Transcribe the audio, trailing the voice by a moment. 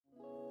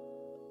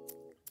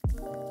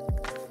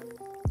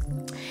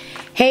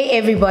Hey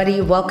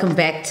everybody, welcome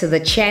back to the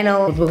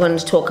channel. What we're going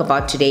to talk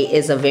about today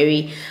is a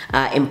very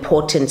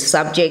important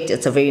subject.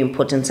 It's a very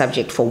important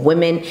subject for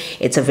women.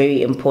 It's a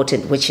very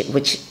important, which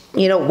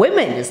you know,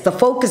 women is the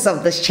focus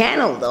of this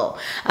channel though.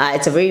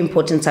 It's a very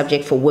important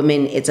subject for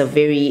women. It's a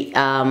very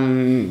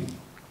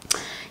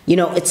you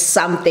know, it's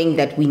something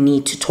that we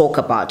need to talk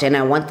about, and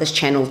I want this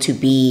channel to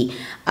be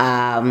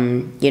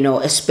you know,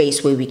 a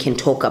space where we can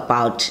talk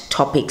about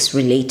topics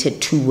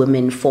related to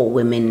women, for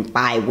women,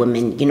 by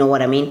women, you know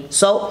what I mean?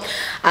 So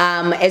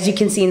as you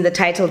can see in the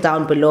title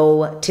down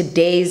below,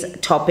 today's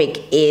topic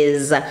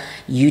is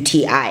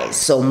UTIs.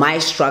 So my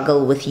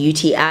struggle with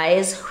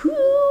UTIs,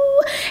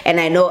 and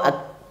I know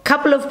a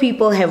couple of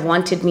people have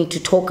wanted me to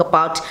talk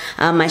about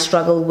my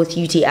struggle with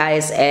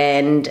UTIs,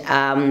 and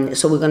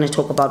so we're going to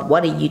talk about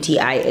what a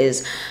UTI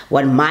is,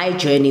 what my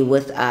journey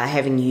with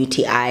having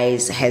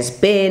UTIs has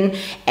been,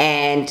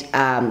 and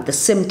the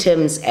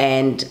symptoms,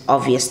 and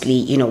obviously,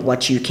 you know,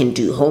 what you can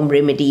do, home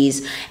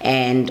remedies,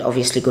 and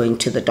obviously going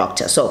to the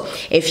doctor. So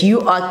if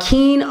you are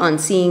keen on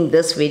seeing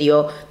this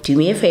video, do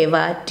me a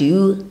favor,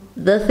 do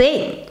the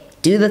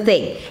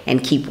thing,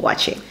 and keep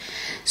watching.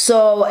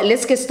 So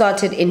let's get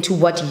started into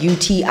what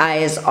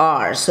UTIs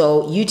are.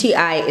 So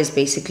UTI is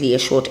basically a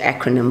short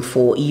acronym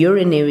for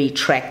urinary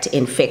tract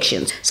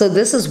infections. So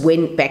this is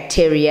when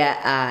bacteria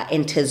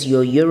enters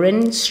your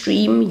urine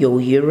stream,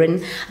 your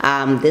urine.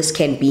 This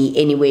can be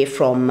anywhere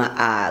from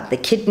the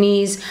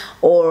kidneys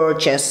or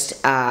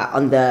just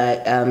on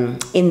the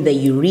in the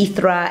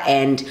urethra,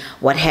 and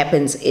what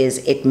happens is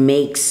it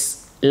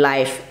makes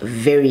life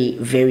very,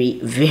 very,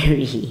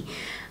 very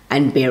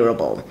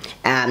unbearable,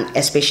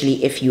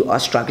 especially if you are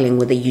struggling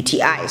with a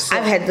UTI. So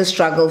I've had this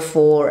struggle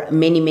for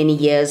many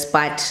years,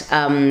 but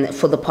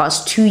for the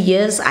past 2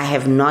 years I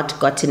have not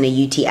gotten a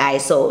UTI,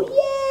 so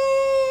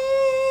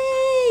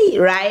yay,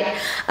 right?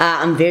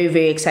 I'm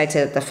very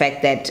excited at the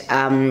fact that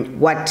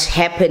what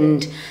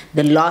happened,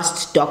 the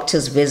last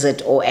doctor's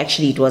visit, or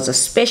actually it was a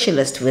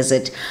specialist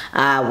visit,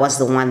 was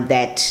the one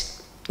that,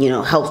 you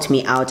know, helped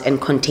me out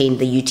and contained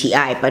the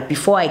UTI. But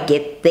before I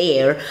get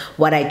there,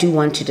 what I do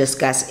want to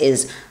discuss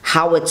is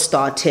how it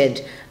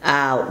started,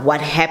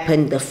 what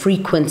happened, the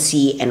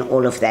frequency, and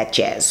all of that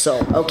jazz. So,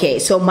 okay,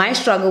 so my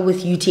struggle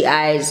with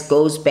UTIs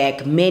goes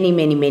back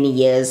many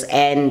years,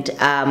 and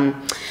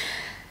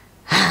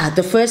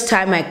the first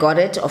time I got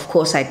it, of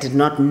course, I did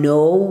not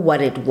know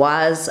what it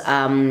was.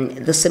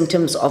 The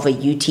symptoms of a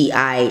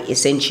UTI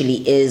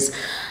essentially is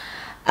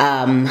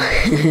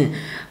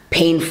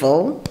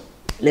painful.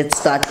 Let's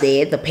start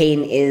there. The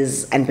pain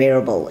is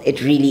unbearable.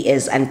 It really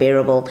is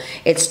unbearable.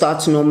 It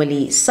starts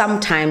normally,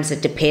 sometimes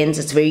it depends,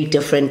 it's very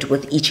different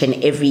with each and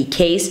every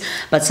case,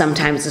 but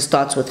sometimes it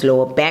starts with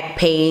lower back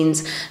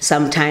pains.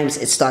 Sometimes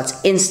it starts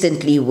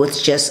instantly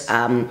with just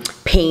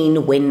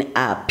pain when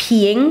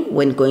peeing,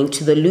 when going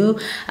to the loo.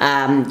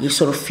 You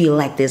sort of feel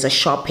like there's a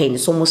sharp pain.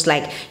 It's almost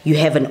like you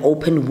have an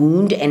open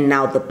wound, and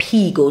now the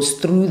pee goes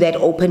through that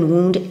open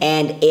wound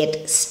and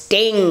it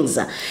stings.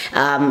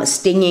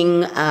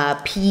 Stinging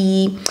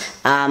pee.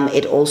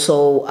 It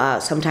also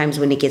sometimes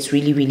when it gets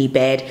really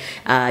bad,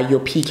 your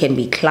pee can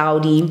be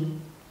cloudy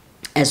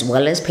as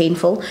well as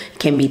painful. It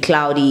can be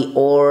cloudy,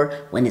 or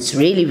when it's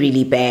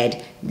really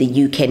bad,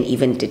 you can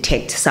even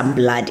detect some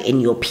blood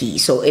in your pee.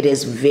 So it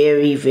is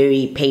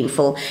very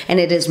painful, and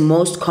it is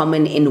most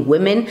common in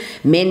women.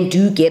 Men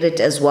do get it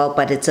as well,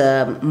 but it's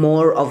a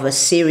more of a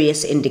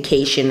serious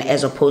indication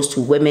as opposed to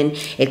women.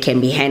 It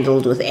can be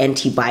handled with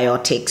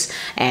antibiotics,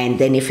 and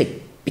then if it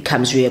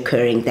becomes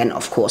reoccurring, then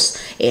of course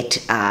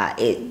it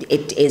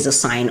is a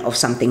sign of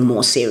something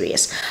more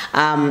serious.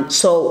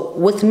 So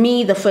with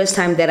me, the first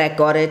time that I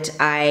got it,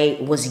 I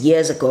was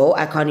years ago.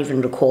 I can't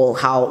even recall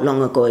how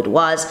long ago it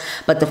was,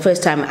 but the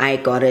first time I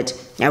got it,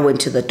 I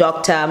went to the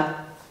doctor.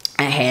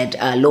 I had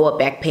lower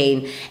back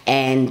pain,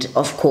 and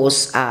of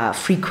course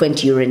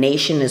frequent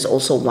urination is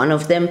also one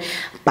of them,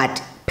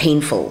 but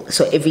painful.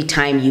 So every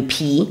time you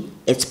pee,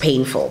 it's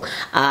painful,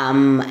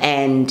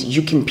 and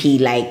you can pee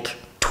like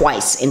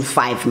twice in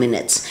 5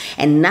 minutes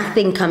and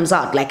nothing comes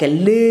out. Like a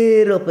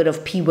little bit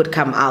of pee would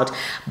come out,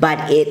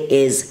 but it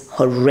is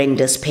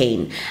horrendous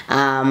pain,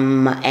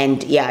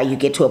 and yeah, you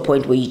get to a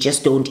point where you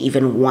just don't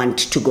even want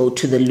to go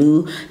to the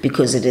loo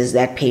because it is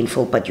that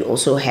painful, but you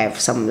also have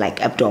some like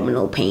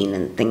abdominal pain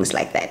and things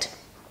like that.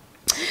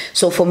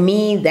 So for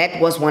me,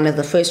 that was one of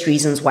the first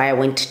reasons why I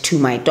went to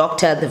my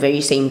doctor, the very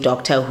same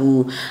doctor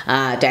who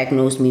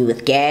diagnosed me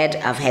with GAD.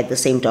 I've had the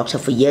same doctor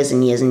for years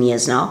and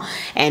years now.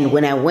 And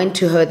when I went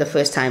to her the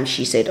first time,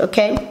 she said,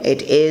 okay,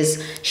 it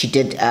is. She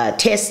did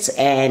tests,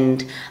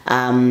 and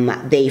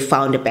they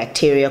found a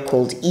bacteria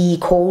called E.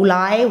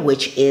 coli,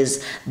 which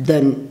is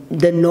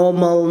the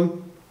normal,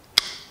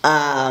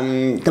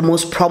 the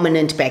most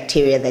prominent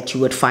bacteria that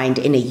you would find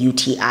in a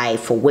UTI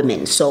for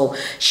women. So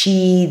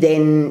she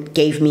then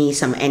gave me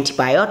some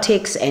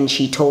antibiotics, and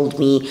she told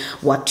me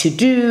what to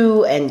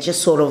do, and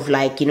just sort of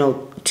like, you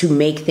know, to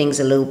make things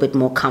a little bit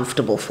more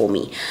comfortable for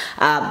me.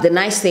 The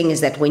nice thing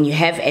is that when you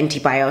have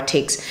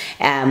antibiotics,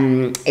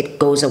 it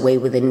goes away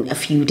within a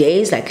few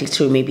days, like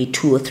literally maybe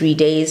 2 or 3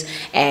 days,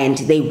 and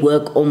they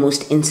work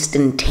almost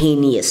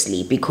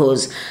instantaneously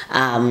because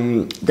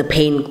the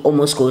pain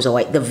almost goes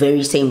away. The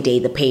very same day,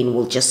 the pain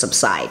will just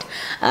subside.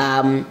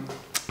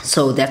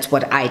 So that's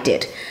what I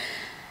did.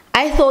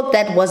 I thought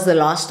that was the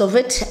last of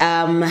it,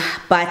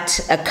 but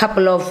a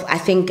couple of, I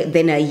think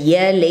then a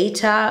year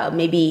later,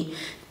 maybe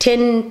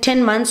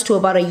 10 months to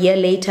about a year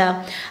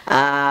later,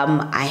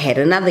 I had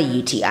another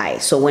UTI.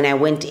 So when I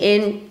went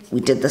in,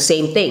 we did the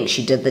same thing.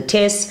 She did the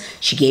test,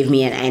 she gave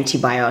me an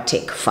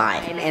antibiotic,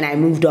 fine. And I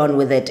moved on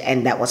with it,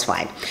 and that was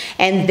fine.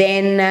 And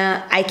then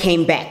I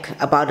came back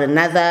about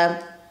another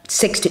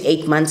 6 to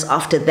 8 months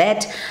after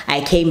that. I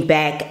came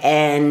back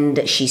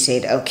and she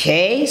said,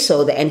 okay,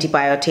 so the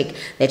antibiotic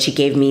that she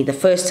gave me the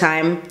first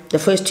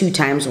 2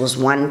 times was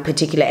one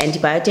particular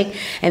antibiotic,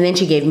 and then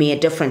she gave me a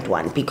different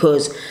one,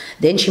 because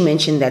then she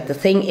mentioned that the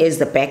thing is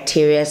the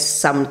bacteria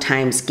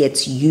sometimes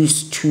gets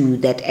used to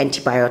that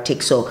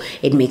antibiotic, so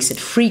it makes it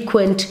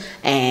frequent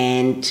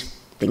and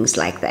things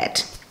like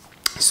that.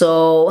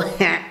 So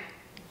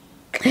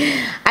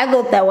I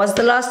thought that was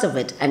the last of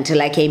it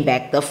until I came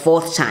back the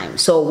 4th time.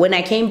 So when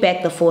I came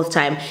back the 4th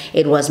time,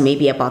 it was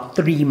maybe about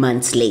 3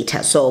 months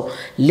later. So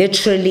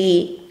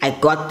literally I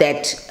got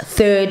that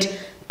 3rd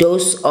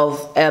dose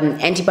of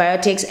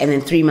antibiotics, and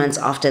then 3 months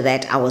after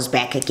that I was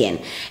back again.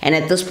 And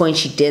at this point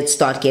she did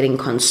start getting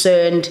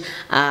concerned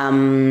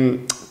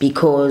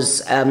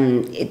because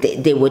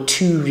they were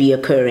too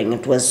reoccurring.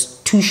 It was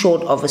too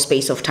short of a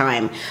space of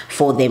time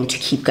for them to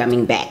keep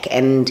coming back.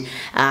 And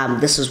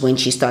this is when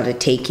she started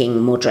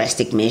taking more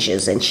drastic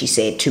measures, and she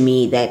said to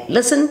me that,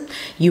 listen,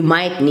 you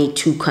might need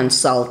to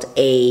consult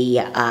a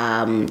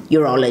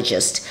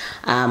urologist.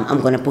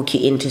 I'm going to book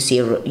you in to see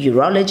a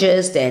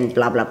urologist and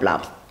blah blah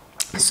blah.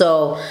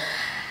 So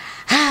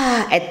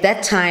at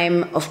that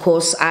time, of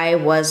course, I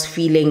was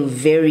feeling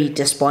very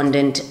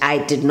despondent. I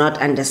did not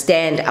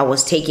understand. I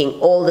was taking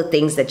all the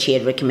things that she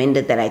had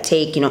recommended that I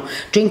take, you know,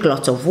 drink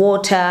lots of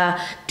water,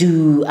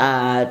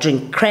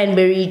 drink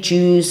cranberry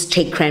juice,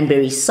 take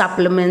cranberry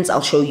supplements.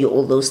 I'll show you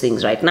all those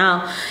things right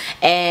now.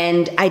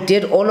 And I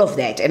did all of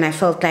that, and I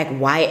felt like,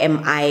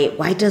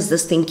 why does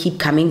this thing keep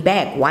coming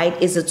back? Why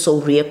is it so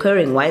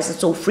reoccurring? Why is it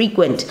so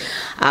frequent?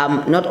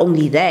 Not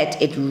only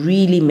that, it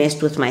really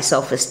messed with my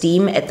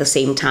self-esteem at the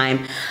same time.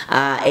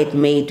 It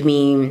made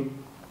me,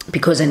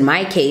 because in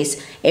my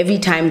case, every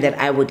time that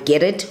I would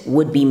get it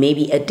would be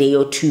maybe a day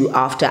or 2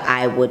 after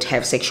I would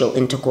have sexual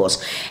intercourse.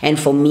 And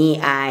for me,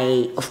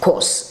 of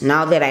course,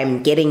 now that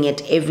I'm getting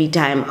it every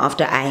time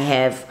after I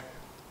have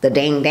the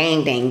dang,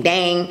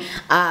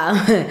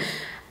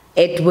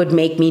 it would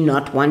make me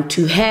not want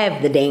to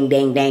have the dang,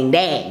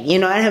 you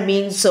know what I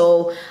mean?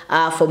 So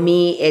for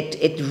me,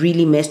 it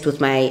really messed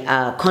with my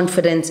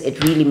confidence.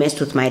 It really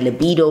messed with my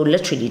libido,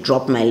 literally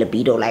dropped my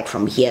libido like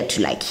from here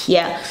to like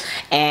here.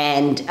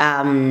 And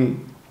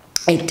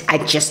I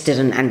just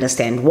didn't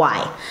understand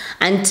why,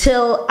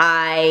 until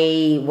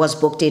I was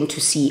booked in to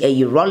see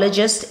a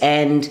urologist,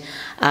 and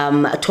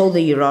I told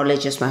the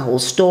urologist my whole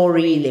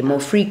story. They're more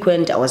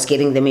frequent. I was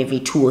getting them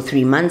every 2 or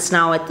 3 months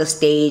now at the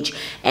stage,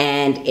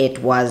 and it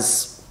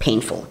was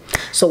painful.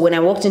 So when I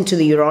walked into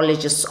the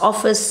urologist's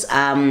office,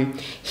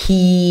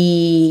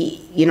 he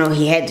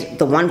had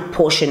the one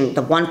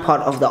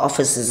part of the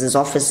office is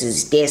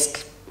his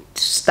desk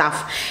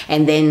stuff,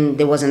 and then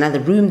there was another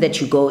room that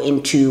you go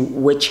into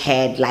which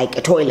had like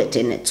a toilet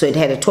in it. So it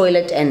had a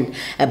toilet and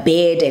a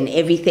bed and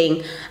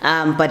everything,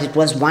 but it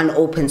was one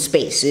open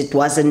space. It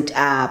wasn't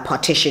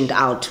partitioned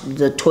out.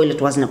 The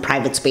toilet wasn't a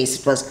private space.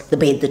 It was the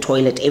bed, the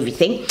toilet,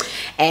 everything.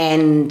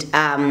 And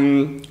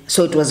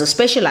so it was a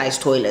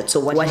specialized toilet. So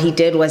what he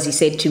did was he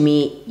said to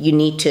me, you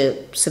need to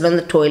sit on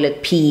the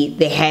toilet, pee.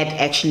 They had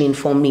actually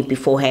informed me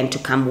beforehand to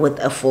come with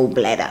a full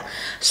bladder.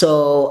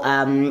 So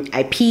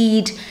I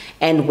peed,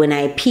 and when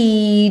I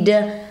peed,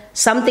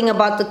 something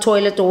about the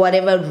toilet or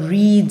whatever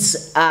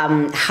reads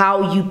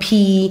how you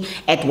pee,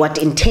 at what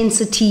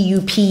intensity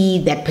you pee,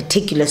 that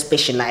particular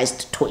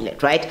specialized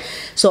toilet, right?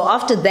 So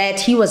after that,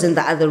 he was in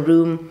the other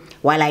room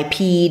while I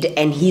peed,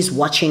 and he's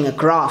watching a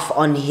graph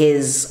on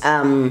his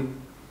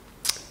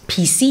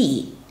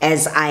PC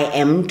as I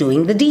am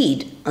doing the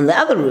deed on the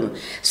other room.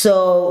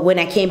 So when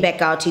I came back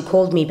out, he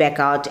called me back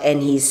out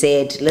and he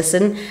said,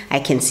 listen, I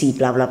can see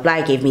blah, blah, blah.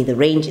 He gave me the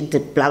range, the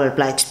blah, blah,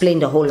 blah,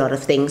 explained a whole lot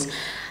of things.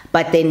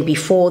 But then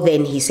before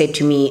then, he said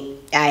to me,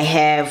 I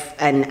have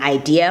an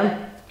idea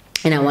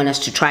and I want us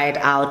to try it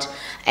out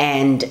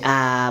and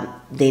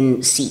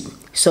then see.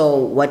 So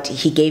what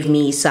he gave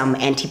me some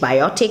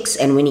antibiotics,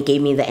 and when he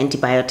gave me the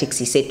antibiotics,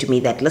 he said to me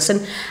that,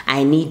 listen,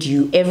 I need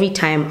you every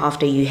time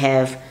after you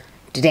have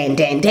every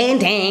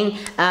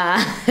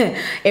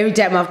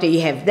time after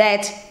you have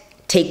that,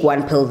 take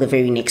one pill the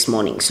very next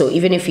morning. So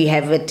even if you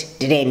have it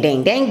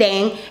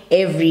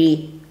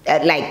every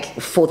like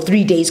for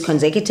 3 days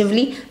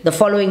consecutively, the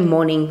following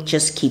morning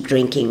just keep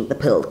drinking the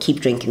pill,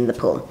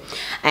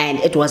 And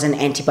it was an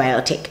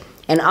antibiotic,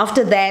 and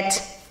after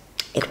that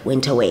it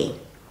went away.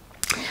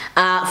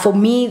 For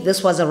me,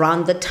 this was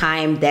around the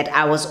time that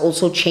I was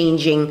also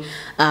changing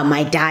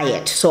my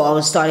diet. So I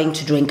was starting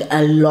to drink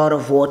a lot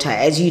of water.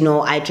 As you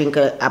know, I drink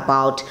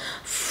about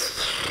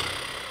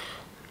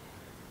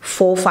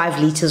 4 or 5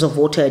 liters of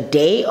water a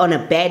day. On a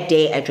bad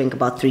day, I drink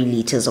about 3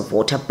 liters of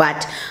water,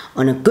 but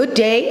on a good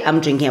day, I'm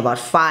drinking about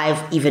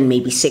 5, even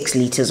maybe 6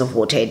 liters of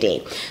water a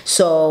day.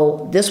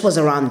 So this was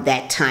around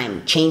that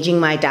time, changing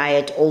my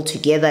diet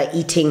altogether,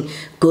 eating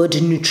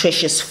good,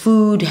 nutritious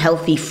food,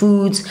 healthy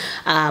foods,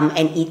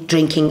 and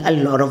drinking a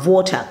lot of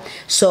water.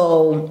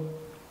 So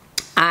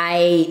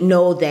I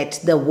know that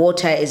the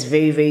water is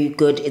very, very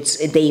good.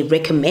 They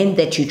recommend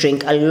that you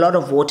drink a lot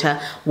of water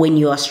when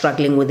you are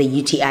struggling with a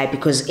UTI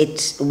because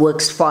it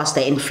works faster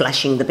in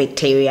flushing the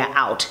bacteria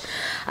out.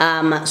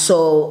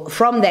 So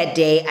from that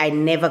day, I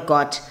never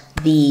got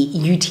the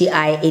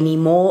UTI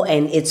anymore,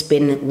 and it's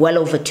been well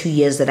over 2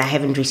 years that I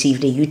haven't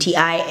received a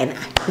UTI, and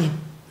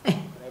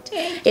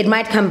it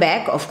might come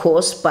back, of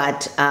course,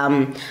 but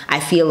I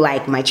feel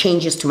like my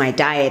changes to my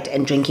diet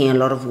and drinking a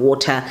lot of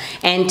water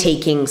and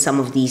taking some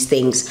of these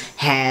things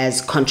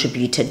has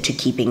contributed to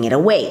keeping it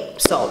away.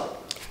 So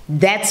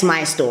that's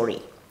my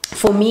story.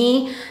 For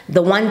me,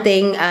 the one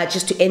thing,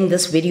 just to end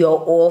this video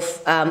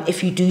off,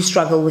 if you do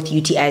struggle with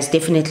UTIs,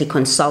 definitely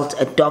consult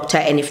a doctor.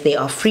 And if they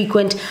are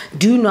frequent,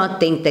 do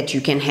not think that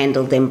you can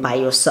handle them by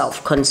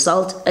yourself.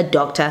 Consult a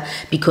doctor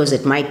because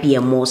it might be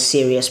a more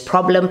serious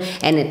problem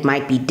and it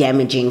might be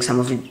damaging some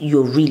of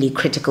your really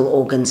critical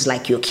organs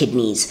like your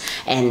kidneys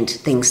and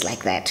things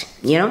like that,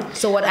 you know?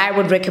 So what I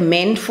would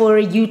recommend for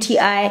a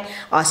UTI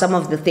are some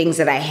of the things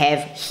that I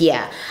have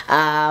here.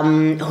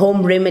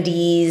 Home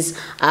remedies,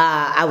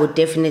 I would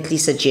definitely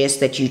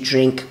suggest that you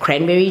drink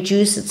cranberry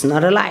juice. It's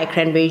not a lie.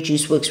 Cranberry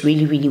juice works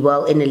really, really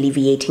well in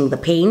alleviating the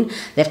pain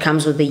that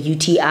comes with the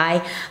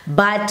UTI.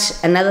 But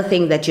another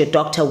thing that your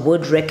doctor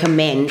would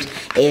recommend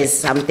is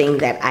something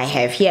that I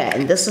have here,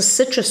 and this is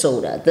citrus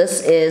soda.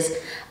 This is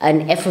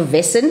an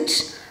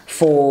effervescent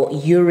for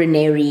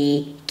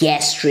urinary,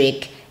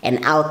 gastric, and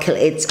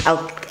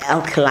alkalizes.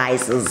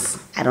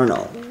 I don't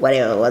know,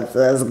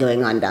 what's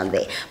going on down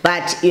there.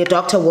 But your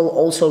doctor will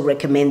also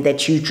recommend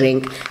that you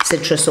drink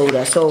citrus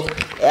soda. So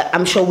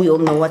I'm sure we all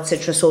know what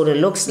citrus soda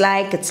looks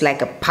like. It's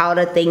like a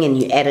powder thing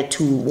and you add it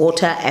to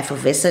water,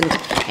 effervescent,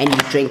 and you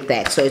drink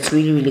that. So it's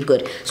really, really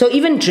good. So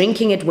even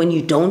drinking it when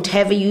you don't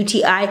have a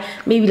UTI,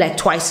 maybe like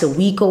twice a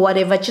week or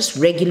whatever, just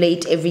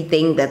regulate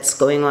everything that's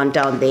going on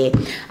down there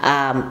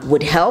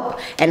would help.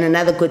 And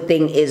another good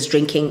thing is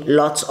drinking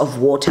lots of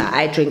water.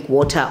 I drink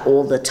water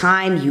all the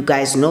time. You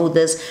guys know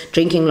this.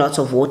 Drinking lots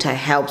of water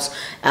helps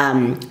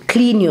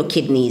clean your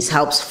kidneys,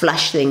 helps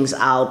flush things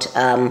out,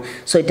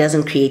 so it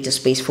doesn't create a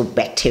space for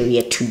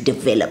bacteria to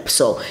develop.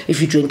 So if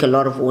you drink a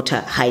lot of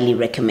water, highly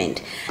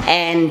recommend.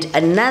 And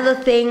another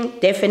thing,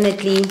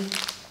 definitely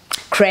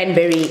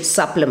cranberry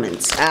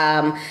supplements.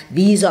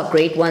 These are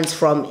great ones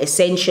from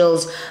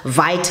Essentials.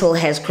 Vital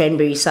has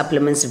cranberry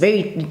supplements.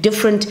 Very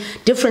different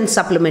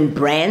supplement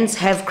brands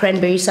have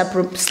cranberry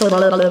supplements,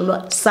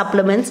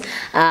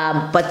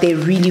 but they're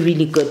really,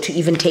 really good to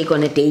even take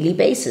on a daily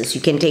basis.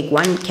 You can take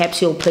 1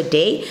 capsule per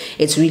day.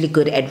 It's really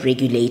good at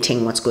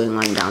regulating what's going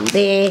on down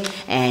there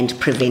and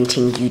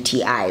preventing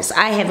UTIs.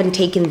 I haven't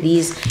taken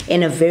these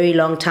in a very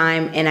long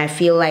time, and I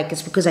feel like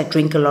it's because I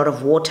drink a lot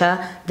of water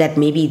that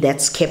maybe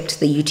that's kept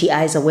the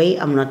UTIs away.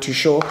 I'm not too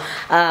sure,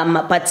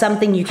 but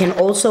something you can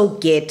also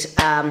get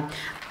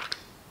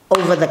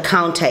over the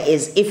counter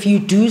is if you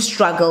do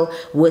struggle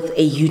with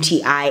a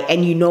UTI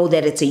and you know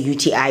that it's a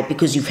UTI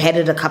because you've had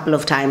it a couple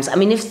of times. I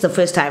mean, if it's the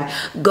first time,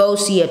 go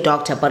see a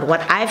doctor. But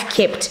what I've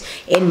kept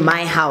in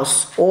my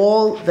house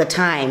all the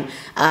time,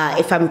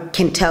 if I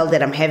can tell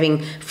that I'm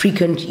having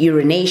frequent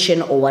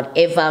urination or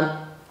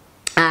whatever,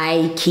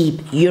 I keep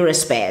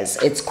Urispares.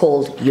 It's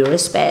called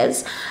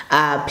Urispares.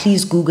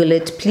 Please Google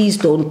it. Please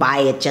don't buy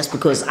it just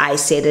because I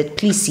said it.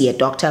 Please see a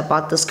doctor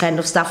about this kind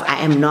of stuff. I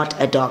am not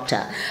a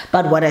doctor.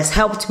 But what has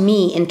helped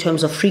me in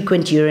terms of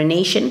frequent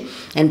urination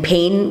and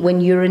pain when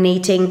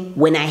urinating,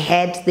 when I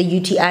had the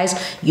UTIs,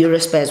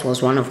 Urispares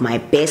was one of my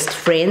best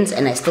friends,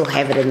 and I still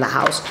have it in the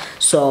house.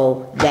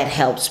 So that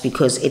helps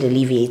because it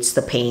alleviates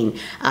the pain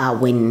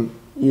when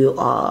you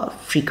are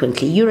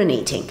frequently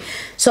urinating.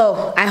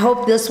 So I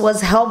hope this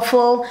was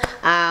helpful.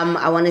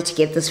 I wanted to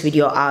get this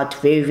video out.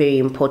 Very, very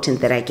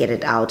important that I get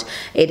it out.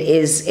 It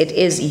is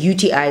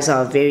UTIs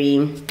are a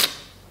very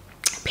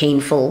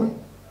painful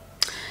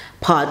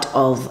part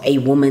of a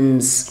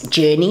woman's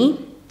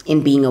journey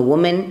in being a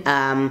woman.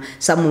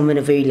 Some women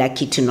are very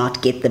lucky to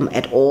not get them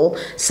at all.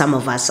 Some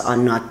of us are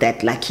not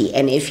that lucky.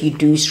 And if you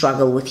do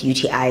struggle with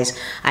UTIs,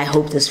 I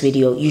hope this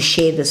video, you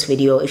share this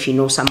video. If you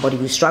know somebody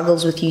who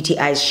struggles with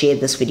UTIs, share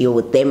this video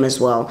with them as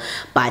well.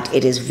 But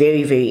it is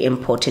very, very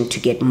important to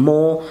get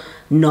more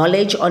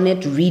knowledge on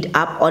it, read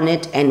up on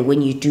it, and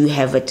when you do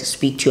have it,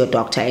 speak to your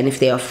doctor. And if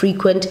they are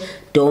frequent,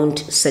 don't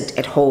sit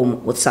at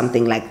home with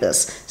something like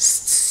this.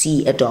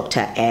 See a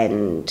doctor,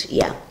 and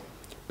yeah.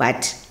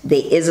 but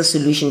there is a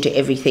solution to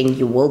everything.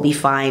 You will be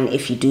fine.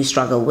 If you do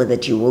struggle with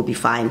it, you will be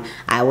fine.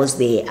 I was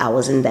there. I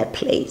was in that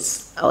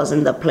place. I was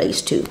in that place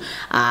too.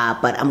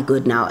 But I'm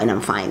good now and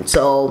I'm fine.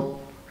 So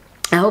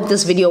I hope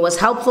this video was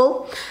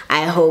helpful.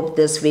 I hope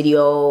this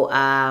video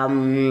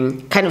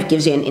kind of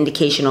gives you an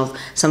indication of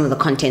some of the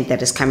content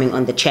that is coming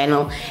on the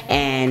channel.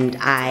 And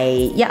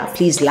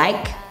please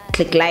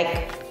click like,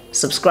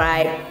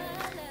 subscribe,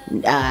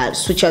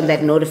 switch on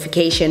that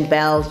notification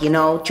bell,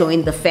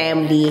 join the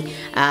family.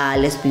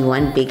 Let's be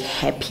one big,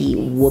 happy,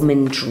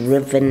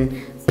 woman-driven,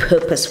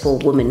 purposeful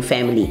woman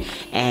family.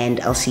 And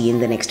I'll see you in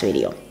the next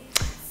video.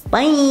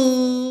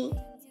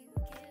 Bye.